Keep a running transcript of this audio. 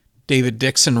David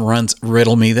Dixon runs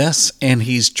Riddle Me This, and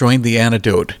he's joined the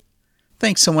antidote.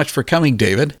 Thanks so much for coming,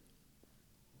 David.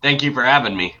 Thank you for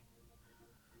having me.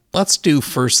 Let's do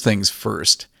first things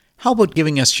first. How about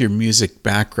giving us your music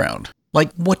background?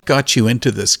 Like, what got you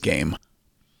into this game?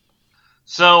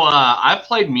 So I've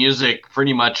played music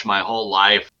pretty much my whole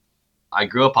life. I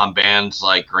grew up on bands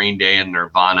like Green Day and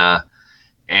Nirvana,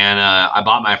 and I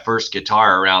bought my first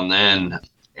guitar around then,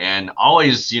 and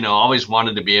always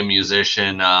wanted to be a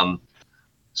musician.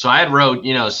 So I had wrote,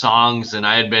 songs, and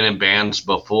I had been in bands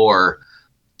before.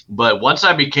 But once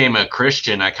I became a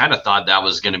Christian, I kind of thought that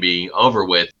was going to be over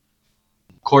with.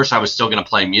 Of course, I was still going to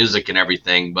play music and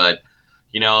everything, but,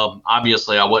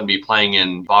 obviously I wouldn't be playing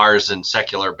in bars and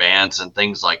secular bands and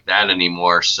things like that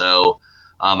anymore. So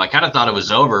I kind of thought it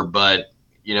was over, but,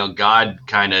 God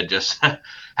kind of just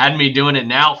had me doing it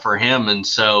now for him. And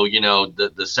so,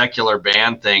 the secular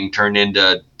band thing turned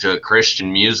into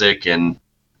Christian music, and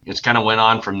it's kind of went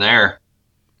on from there.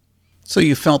 So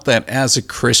you felt that as a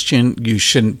Christian, you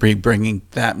shouldn't be bringing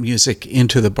that music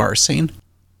into the bar scene?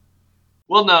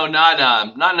 Well, no,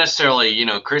 not necessarily,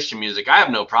 Christian music. I have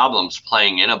no problems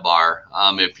playing in a bar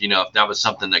if that was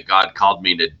something that God called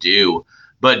me to do.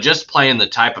 But just playing the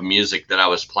type of music that I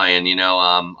was playing,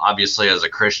 obviously as a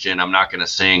Christian, I'm not going to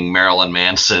sing Marilyn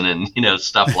Manson and,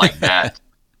 stuff like that.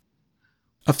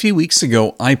 A few weeks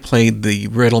ago, I played the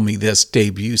Riddle Me This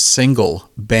debut single,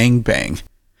 Bang Bang.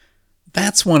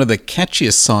 That's one of the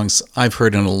catchiest songs I've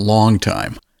heard in a long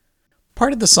time.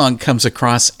 Part of the song comes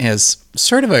across as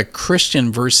sort of a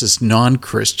Christian versus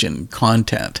non-Christian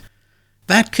content.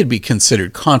 That could be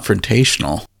considered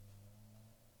confrontational.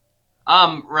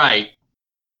 Right.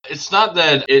 It's not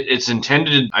that it's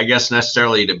intended, I guess,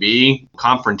 necessarily to be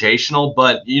confrontational,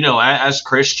 but, as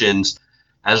Christians,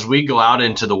 as we go out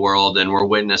into the world and we're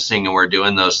witnessing and we're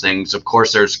doing those things, of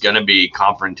course, there's going to be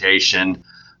confrontation.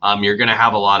 You're going to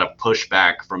have a lot of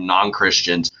pushback from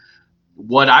non-Christians.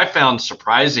 What I found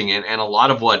surprising, and a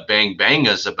lot of what Bang Bang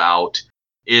is about,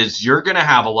 is you're going to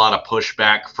have a lot of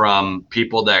pushback from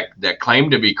people that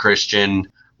claim to be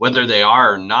Christian. Whether they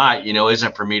are or not,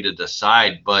 isn't for me to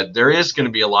decide, but there is going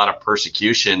to be a lot of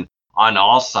persecution on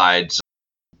all sides.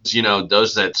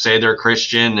 Those that say they're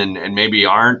Christian and maybe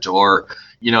aren't, or,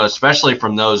 especially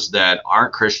from those that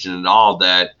aren't Christian at all,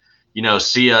 that,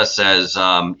 see us as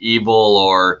evil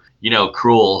or,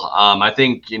 cruel. I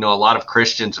think, a lot of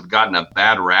Christians have gotten a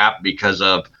bad rap because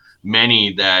of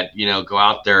many that, go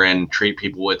out there and treat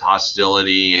people with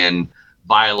hostility and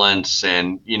violence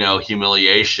and,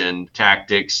 humiliation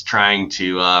tactics, trying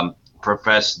to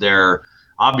profess their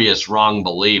obvious wrong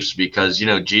beliefs because,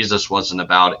 Jesus wasn't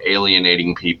about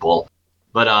alienating people.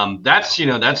 But that's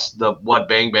what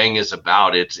Bang Bang is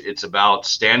about. It's about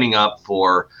standing up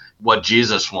for what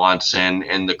Jesus wants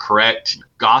and the correct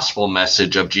gospel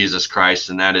message of Jesus Christ,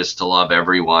 and that is to love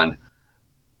everyone.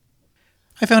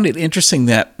 I found it interesting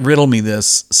that Riddle Me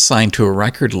This signed to a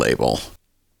record label.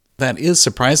 That is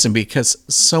surprising because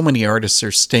so many artists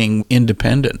are staying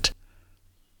independent.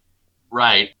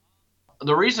 Right.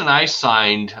 The reason I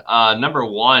signed, number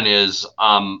one is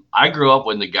I grew up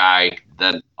with the guy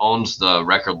that owns the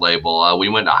record label. We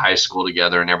went to high school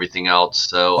together and everything else.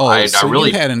 So I really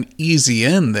you had an easy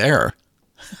in there.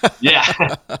 Yeah.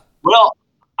 Well,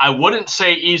 I wouldn't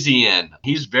say easy in.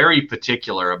 He's very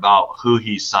particular about who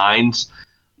he signs.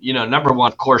 Number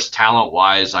one, of course,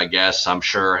 talent-wise, I guess, I'm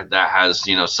sure that has,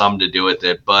 some to do with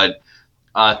it. But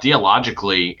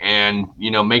theologically and,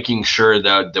 making sure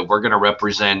that we're going to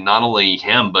represent not only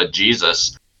him, but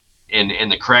Jesus in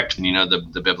the correct,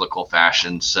 the biblical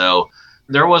fashion. So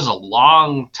there was a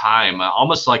long time,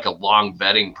 almost like a long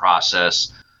vetting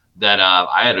process that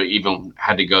I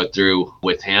had to go through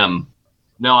with him.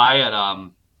 No, I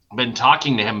had been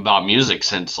talking to him about music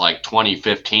since like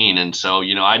 2015. And so,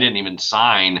 I didn't even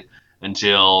sign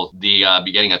until the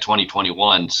beginning of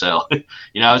 2021. So, it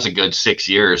was a good 6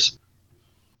 years.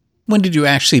 When did you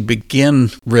actually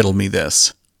begin Riddle Me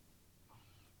This?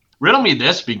 Riddle Me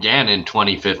This began in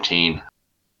 2015.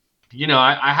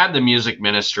 I had the music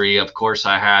ministry. Of course,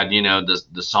 I had,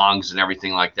 the songs and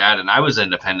everything like that. And I was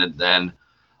independent then.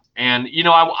 And,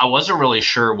 I wasn't really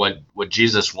sure what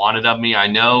Jesus wanted of me. I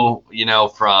know,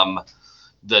 from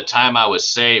the time I was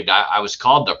saved, I was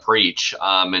called to preach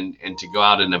and to go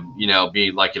out and,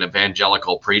 be like an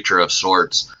evangelical preacher of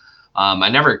sorts. I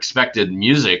never expected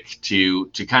music to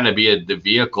kind of be the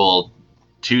vehicle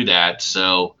to that.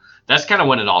 So that's kind of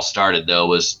when it all started, though,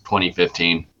 was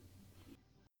 2015.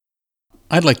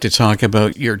 I'd like to talk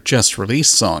about your just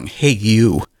released song, Hey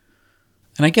You.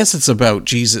 And I guess it's about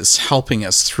Jesus helping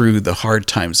us through the hard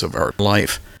times of our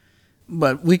life.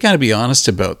 But we got to be honest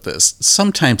about this.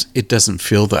 Sometimes it doesn't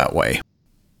feel that way.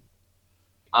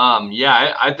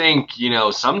 Yeah, I think,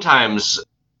 sometimes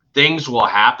things will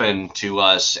happen to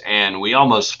us and we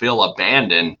almost feel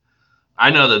abandoned. I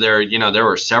know that there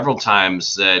were several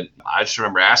times that I just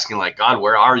remember asking, like, God,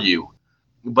 where are you?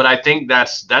 But I think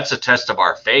that's a test of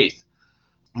our faith.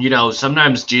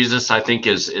 Sometimes Jesus, I think,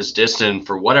 is distant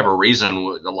for whatever reason.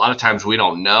 A lot of times we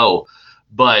don't know.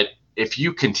 But if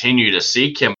you continue to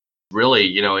seek him,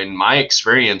 really, in my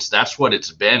experience, that's what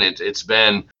it's been. It's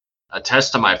been a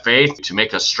test of my faith to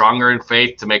make us stronger in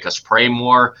faith, to make us pray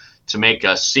more, to make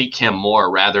us seek him more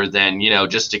rather than,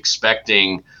 just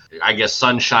expecting, I guess,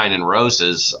 sunshine and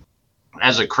roses.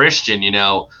 As a Christian, you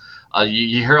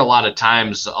hear a lot of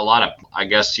times, a lot of, I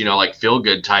guess, like feel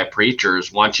good type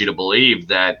preachers want you to believe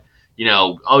that,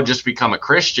 oh, just become a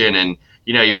Christian and,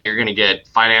 you're going to get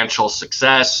financial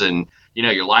success and,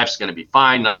 your life's going to be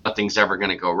fine. Nothing's ever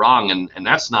going to go wrong. And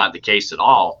that's not the case at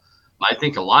all. I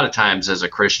think a lot of times as a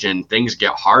Christian, things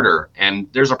get harder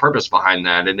and there's a purpose behind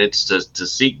that. And it's to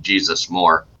seek Jesus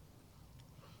more.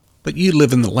 But you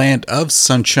live in the land of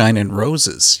sunshine and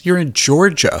roses. You're in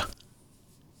Georgia.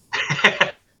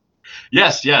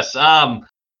 Yes, yes. And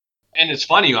it's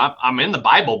funny, I'm in the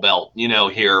Bible Belt,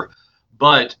 here,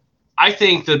 but I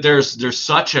think that there's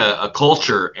such a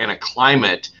culture and a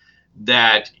climate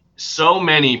that so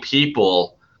many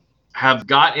people have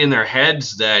got in their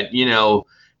heads that,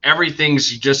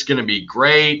 everything's just going to be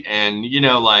great. And,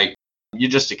 like you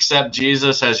just accept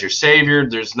Jesus as your savior.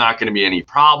 There's not going to be any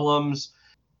problems.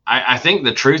 I think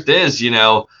the truth is,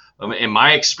 in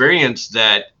my experience,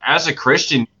 that as a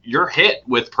Christian, you're hit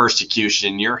with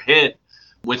persecution, you're hit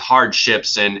with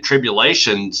hardships and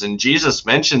tribulations. And Jesus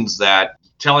mentions that,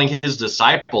 telling his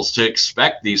disciples to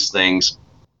expect these things.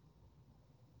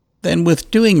 Then,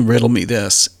 with doing Riddle Me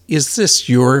This, is this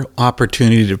your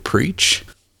opportunity to preach?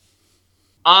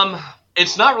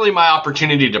 It's not really my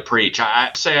opportunity to preach.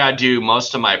 I say I do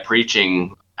most of my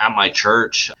preaching at my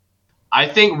church. I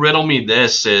think Riddle Me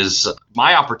This is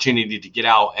my opportunity to get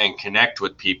out and connect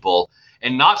with people,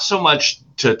 and not so much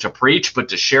to preach, but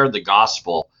to share the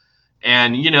gospel.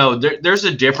 And, there's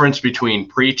a difference between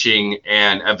preaching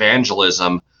and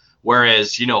evangelism,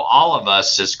 whereas, all of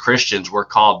us as Christians, we're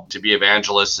called to be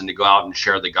evangelists and to go out and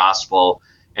share the gospel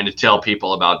and to tell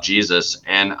people about Jesus.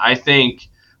 And I think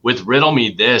with Riddle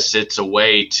Me This, it's a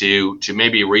way to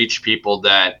maybe reach people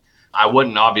that I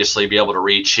wouldn't obviously be able to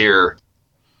reach here.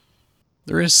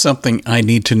 There is something I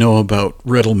need to know about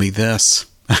Riddle Me This.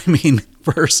 I mean,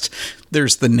 first,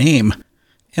 there's the name,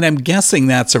 and I'm guessing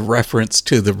that's a reference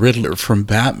to the Riddler from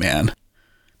Batman.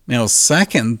 Now,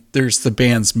 second, there's the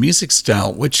band's music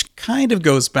style, which kind of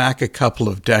goes back a couple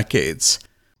of decades.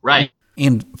 Right.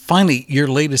 And finally, your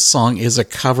latest song is a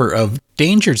cover of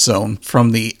Danger Zone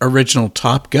from the original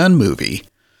Top Gun movie.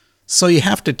 So you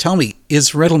have to tell me,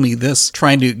 is Riddle Me This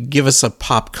trying to give us a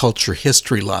pop culture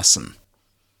history lesson?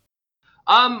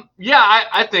 Yeah,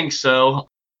 I think so.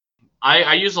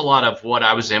 I use a lot of what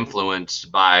I was influenced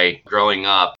by growing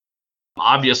up.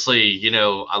 Obviously,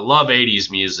 I love 80s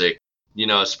music,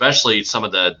 especially some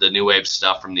of the new wave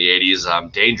stuff from the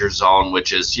 80s, Danger Zone,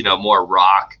 which is, more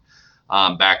rock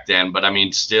back then. But I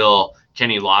mean, still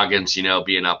Kenny Loggins,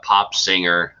 being a pop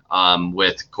singer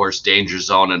with, of course, Danger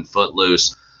Zone and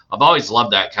Footloose. I've always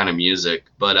loved that kind of music.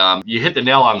 But you hit the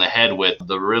nail on the head with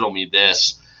the Riddle Me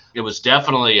This. It was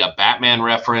definitely a Batman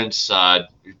reference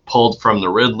pulled from the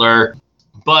Riddler.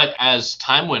 But as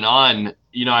time went on,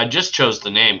 I just chose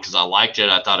the name because I liked it.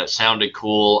 I thought it sounded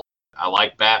cool. I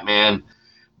like Batman.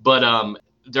 But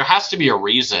there has to be a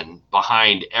reason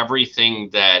behind everything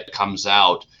that comes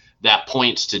out that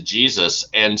points to Jesus.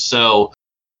 And so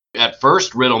at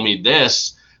first, Riddle Me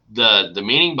This, the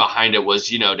meaning behind it was,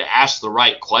 to ask the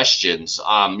right questions.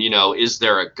 Is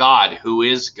there a God? Who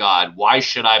is God? Why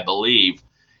should I believe?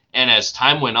 And as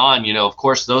time went on, of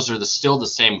course, those are still the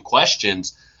same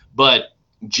questions, but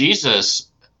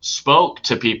Jesus spoke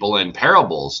to people in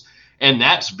parables, and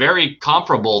that's very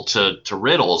comparable to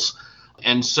riddles.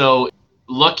 And so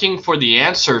looking for the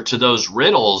answer to those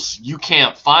riddles, you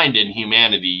can't find in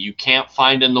humanity. You can't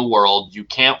find in the world. You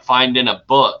can't find in a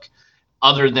book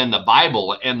other than the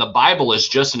Bible. And the Bible is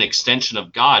just an extension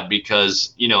of God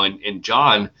because, in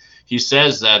John, he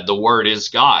says that the word is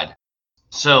God.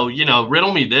 So,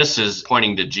 Riddle Me This is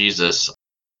pointing to Jesus.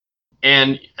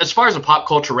 And as far as a pop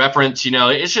culture reference,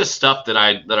 it's just stuff that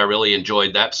I really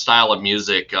enjoyed, that style of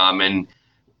music. And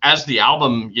as the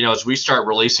album, as we start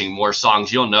releasing more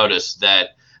songs, you'll notice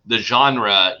that the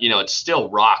genre, it's still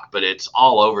rock, but it's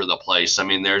all over the place. I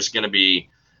mean, there's going to be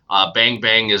Bang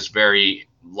Bang is very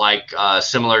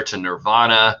similar to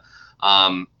Nirvana.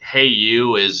 Hey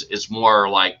You is more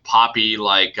like poppy,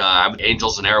 like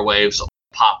Angels and Airwaves,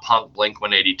 pop punk Blink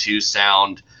 182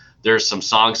 sound. There's some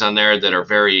songs on there that are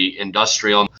very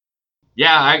industrial.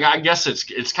 Yeah, I guess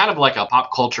it's kind of like a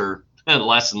pop culture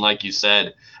lesson, like you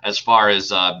said, as far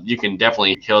as you can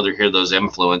definitely hear those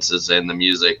influences in the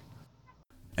music.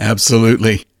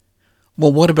 Absolutely.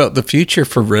 Well, what about the future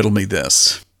for Riddle Me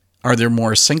This? Are there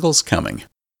more singles coming?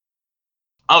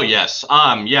 Oh yes,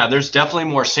 yeah. There's definitely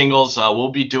more singles.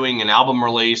 We'll be doing an album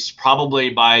release probably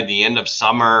by the end of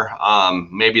summer,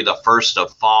 maybe the first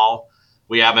of fall.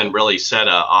 We haven't really set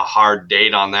a hard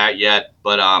date on that yet,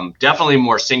 but definitely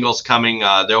more singles coming.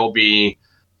 There will be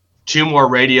two more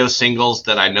radio singles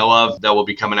that I know of that will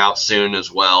be coming out soon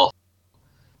as well.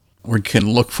 We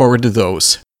can look forward to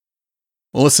those.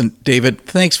 Well, listen, David,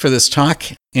 thanks for this talk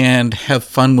and have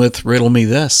fun with Riddle Me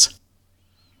This.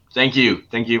 Thank you.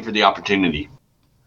 Thank you for the opportunity.